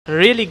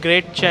Really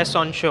great chess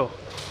on show.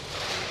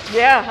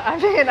 Yeah, I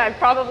mean, I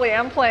probably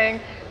am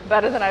playing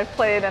better than I've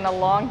played in a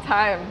long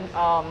time,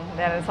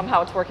 and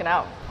somehow it's working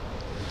out.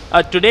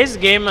 Today's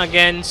game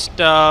against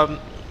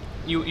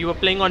you were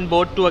playing on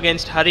board 2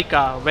 against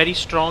Harika, very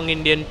strong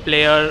Indian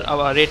player,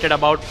 rated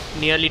about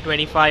nearly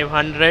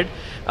 2500.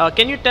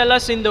 Can you tell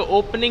us in the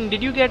opening,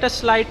 did you get a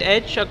slight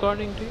edge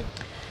according to you?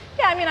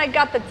 Yeah, I mean, I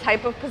got the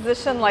type of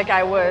position like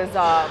I was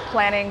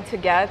planning to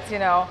get.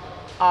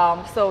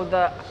 So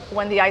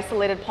when the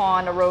isolated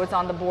pawn arose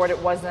on the board, it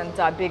wasn't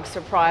a big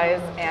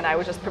surprise, and I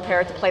was just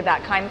prepared to play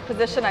that kind of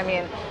position. I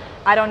mean,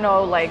 I don't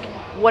know like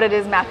what it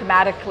is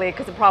mathematically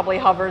because it probably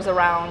hovers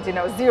around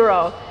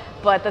 0.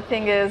 But the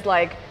thing is,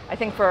 like, I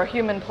think for a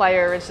human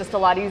player, it's just a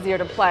lot easier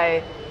to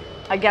play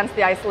against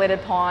the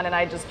isolated pawn, and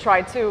I just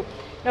tried to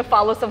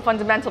follow some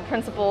fundamental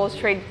principles,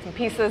 trade some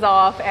pieces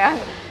off, and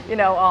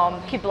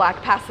keep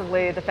black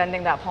passively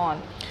defending that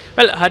pawn.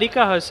 Well,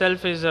 Harika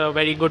herself is a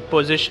very good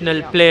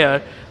positional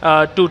player.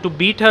 To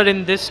beat her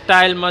in this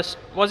style,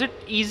 was it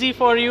easy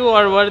for you,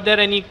 or were there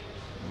any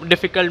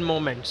difficult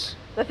moments?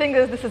 The thing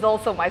is, this is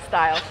also my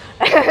style,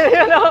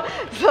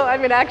 So I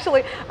mean,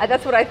 actually,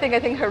 that's what I think. I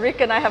think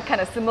Harika and I have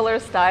kind of similar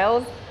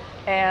styles,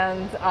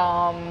 and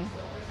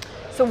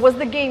so was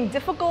the game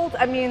difficult?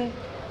 I mean,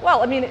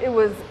 well, I mean, it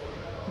was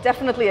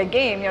definitely a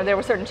game. There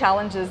were certain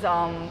challenges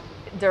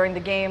during the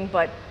game,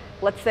 but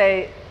let's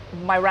say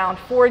my round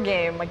 4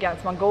 game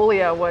against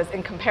Mongolia was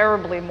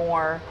incomparably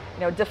more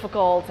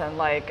difficult and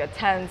like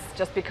tense,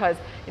 just because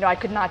I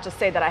could not just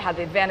say that I had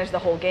the advantage the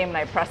whole game and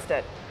I pressed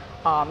it.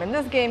 In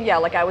this game, yeah,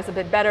 like I was a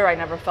bit better. I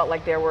never felt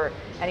like there were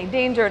any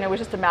danger, and it was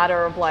just a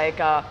matter of like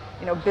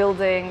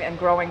building and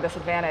growing this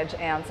advantage,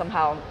 and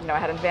somehow I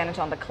had an advantage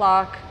on the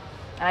clock,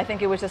 and I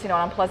think it was just an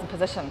unpleasant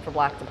position for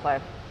black to play.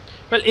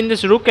 Well, in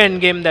this rook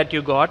endgame that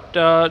you got,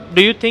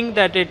 do you think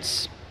that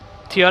it's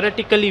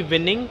theoretically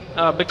winning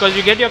because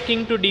you get your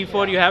king to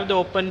d4, you have the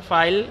open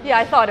file? Yeah,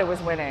 I thought it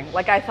was winning.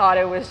 Like, I thought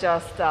it was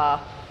just a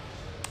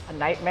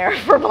nightmare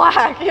for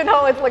black.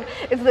 It's like,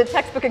 it's the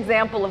textbook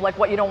example of like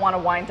what you don't want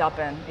to wind up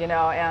in.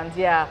 And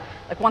yeah,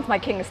 like once my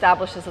king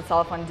establishes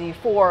itself on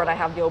d4 and I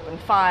have the open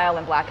file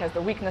and black has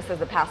the weakness as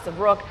the passive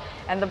rook,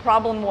 and the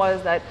problem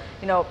was that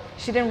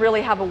she didn't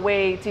really have a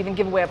way to even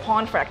give away a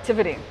pawn for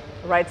activity,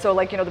 right? So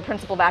like the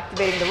principle of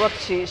activating the rook,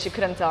 she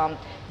couldn't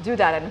do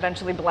that, and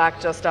eventually black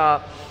just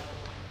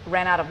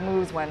ran out of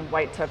moves when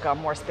white took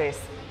more space.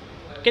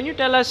 Can you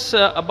tell us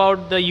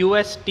about the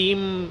US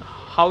team?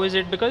 How is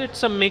it? Because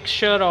it's a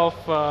mixture of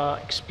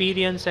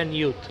experience and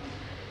youth.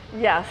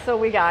 Yeah, so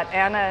we got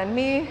Anna and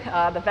me,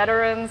 the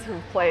veterans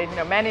who've played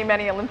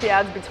many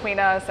Olympiads between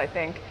us. I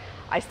think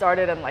I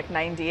started in like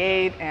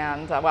 '98,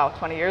 and wow,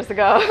 20 years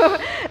ago,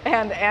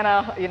 and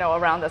Anna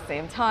around the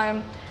same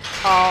time.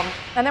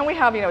 And then we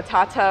have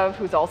Tatev,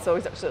 who's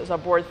also a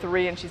board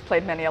 3, and she's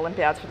played many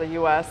Olympiads for the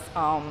US.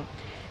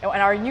 And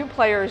our new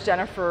player is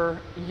Jennifer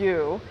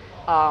Yu.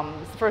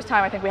 It's the first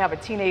time I think we have a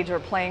teenager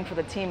playing for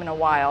the team in a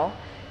while.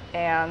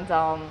 And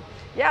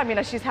yeah, I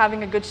mean, she's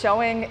having a good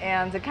showing,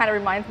 and it kind of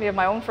reminds me of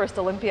my own first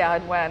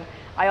Olympiad when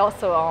I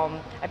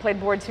also I played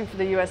board 2 for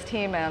the US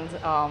team, and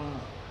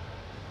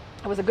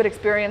it was a good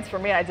experience for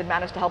me. I did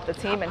manage to help the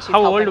team, and she's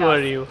How helping old were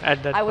us. you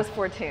at that I time? was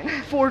 14.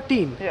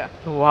 14? Yeah.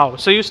 Wow.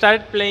 So you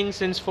started playing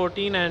since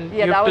 14, and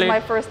Yeah, you that was played...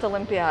 my first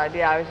Olympiad.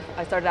 Yeah,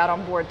 I started out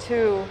on board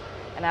 2,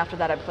 and after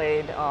that I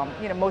played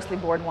mostly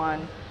board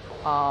 1,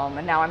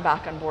 and now I'm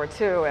back on board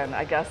 2, and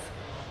I guess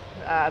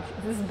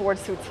this board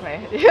suits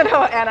me.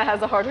 Anna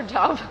has a harder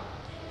job.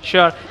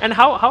 Sure. And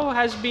how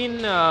has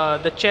been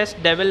the chess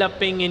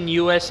developing in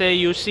USA?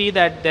 You see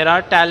that there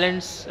are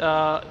talents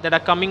that are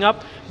coming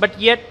up, but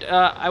yet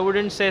I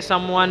wouldn't say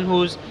someone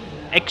who's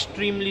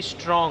extremely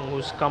strong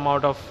who's come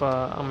out of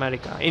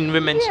America in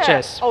women's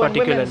chess,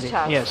 particularly. In women's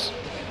chess. Yes.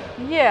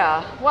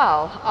 Yeah,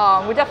 well,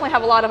 we definitely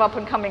have a lot of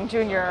up-and-coming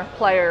junior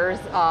players,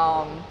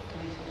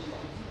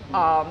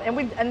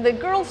 and the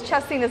girls'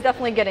 chess scene is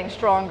definitely getting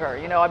stronger.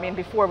 I mean,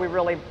 before we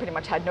really pretty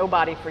much had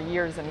nobody for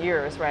years and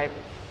years, right?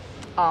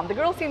 The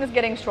girls' scene is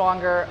getting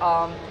stronger,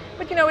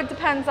 but it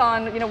depends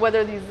on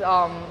whether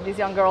these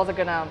young girls are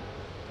gonna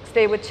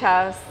stay with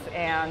chess,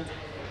 and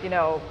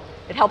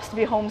it helps to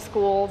be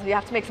homeschooled. You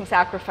have to make some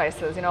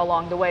sacrifices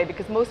along the way,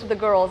 because most of the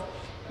girls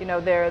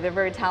they're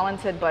very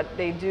talented, but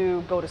they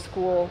do go to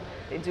school,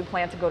 they do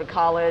plan to go to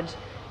college,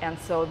 and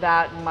so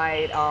that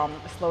might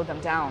slow them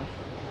down.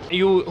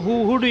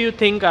 Who do you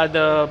think are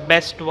the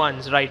best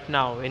ones right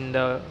now in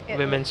the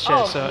women's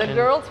chess? The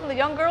girls, from the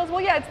young girls?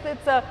 Well, yeah,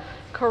 it's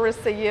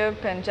Carissa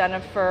Yip and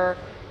Jennifer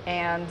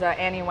and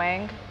Annie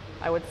Wang.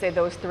 I would say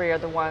those 3 are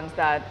the ones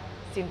that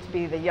seem to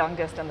be the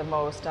youngest and the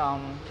most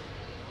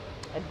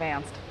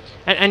advanced.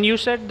 And you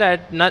said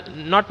that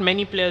not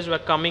many players were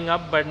coming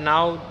up, but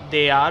now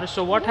they are.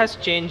 So what has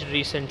changed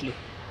recently?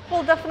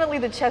 Well, definitely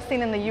the chess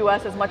scene in the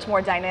U.S. is much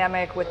more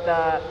dynamic with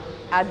the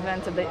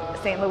advent of the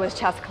St. Louis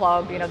Chess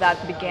Club.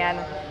 That began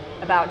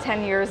about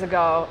 10 years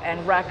ago,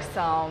 and Rex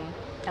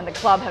and the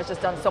club has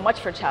just done so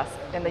much for chess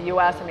in the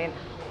U.S. I mean,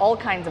 all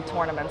kinds of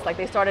tournaments. Like,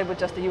 they started with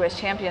just the U.S.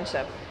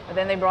 Championship, and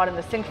then they brought in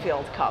the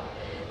Sinkfield Cup.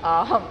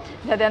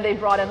 Then they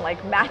brought in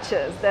like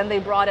matches. Then they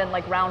brought in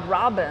like round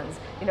robins.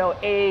 You know,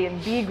 A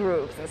and B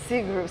groups and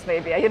C groups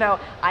maybe. You know,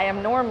 I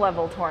am norm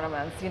level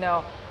tournaments. You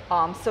know,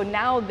 so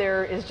now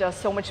there is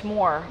just so much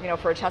more. You know,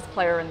 for a chess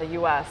player in the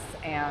U.S.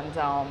 and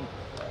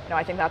you know,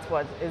 I think that's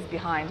what is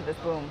behind this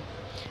boom.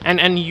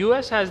 And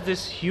US has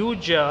this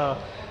huge,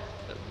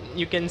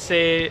 you can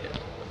say,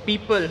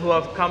 people who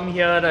have come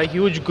here, a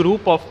huge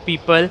group of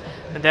people.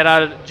 There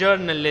are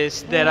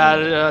journalists, there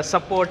are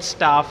support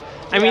staff.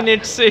 I mean,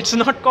 it's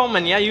not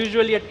common. Yeah,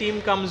 usually a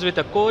team comes with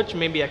a coach,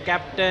 maybe a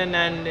captain,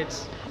 and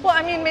it's. Well,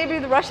 I mean, maybe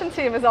the Russian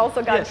team has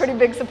also got pretty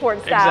big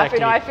support staff. Exactly.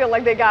 You know, I feel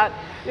like they got,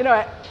 you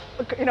know,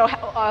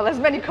 as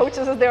many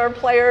coaches as there are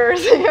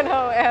players. You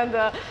know,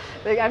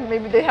 and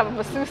maybe they have a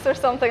masseuse or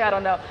something. I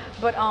don't know,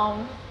 but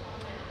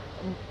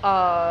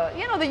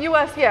you know, the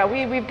U.S. Yeah,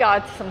 we've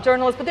got some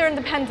journalists, but they're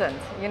independent.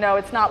 You know,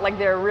 it's not like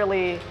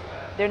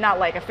they're not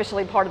like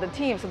officially part of the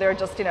team. So they're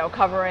just, you know,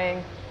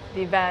 covering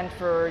the event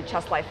for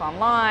Chess Life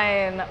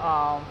Online,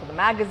 for the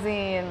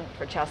magazine,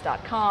 for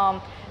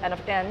chess.com,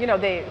 and you know,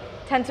 they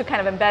tend to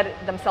kind of embed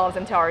themselves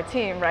into our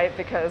team, right?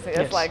 Because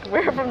it's like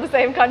we're from the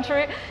same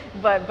country,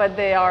 but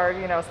they are,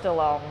 you know,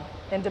 still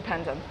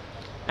independent.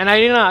 And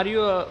Irina, are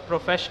you a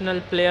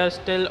professional player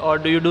still, or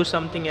do you do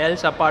something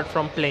else apart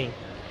from playing?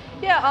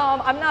 Yeah,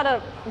 I'm not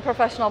a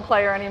professional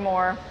player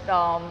anymore,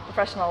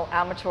 professional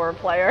amateur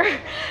player.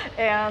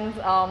 And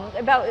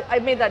I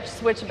made that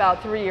switch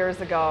about 3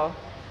 years ago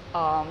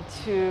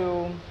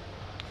to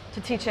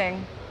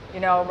teaching.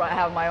 You know, I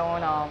have my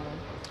own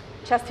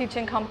chess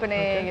teaching company.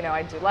 Okay. You know,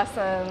 I do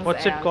lessons.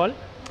 What's it called?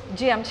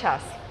 GM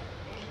Chess.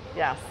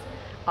 Yes.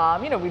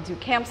 You know, we do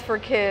camps for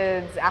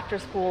kids, after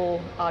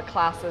school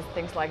classes,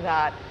 things like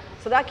that.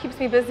 So that keeps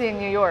me busy in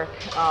New York.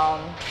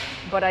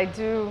 But I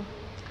do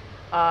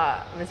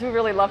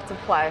really love to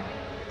play.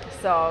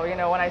 So, you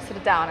know, when I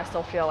sit down, I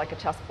still feel like a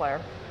chess player.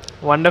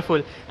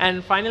 Wonderful.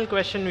 And final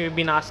question, we've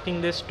been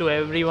asking this to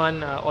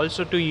everyone,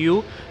 also to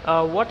you.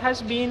 What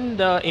has been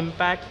the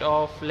impact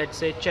of, let's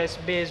say,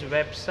 chess-based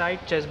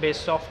website,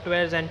 chess-based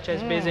softwares, and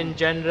chess-based in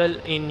general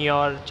in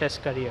your chess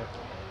career?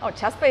 Oh,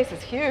 chess-based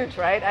is huge,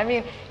 right? I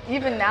mean,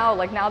 even now,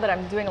 like now that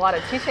I'm doing a lot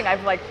of teaching,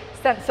 I've like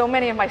sent so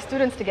many of my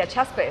students to get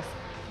chess-based.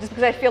 Just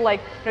because I feel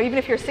like, you know, even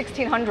if you're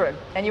 1600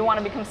 and you want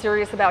to become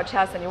serious about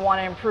chess and you want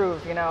to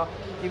improve, you know,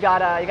 you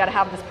gotta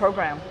have this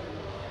program.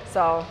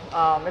 So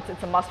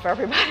it's a must for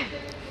everybody.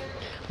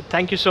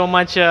 Thank you so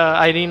much,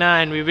 Irina,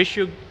 and we wish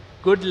you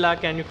good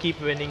luck and you keep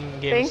winning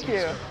games. Thank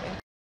you.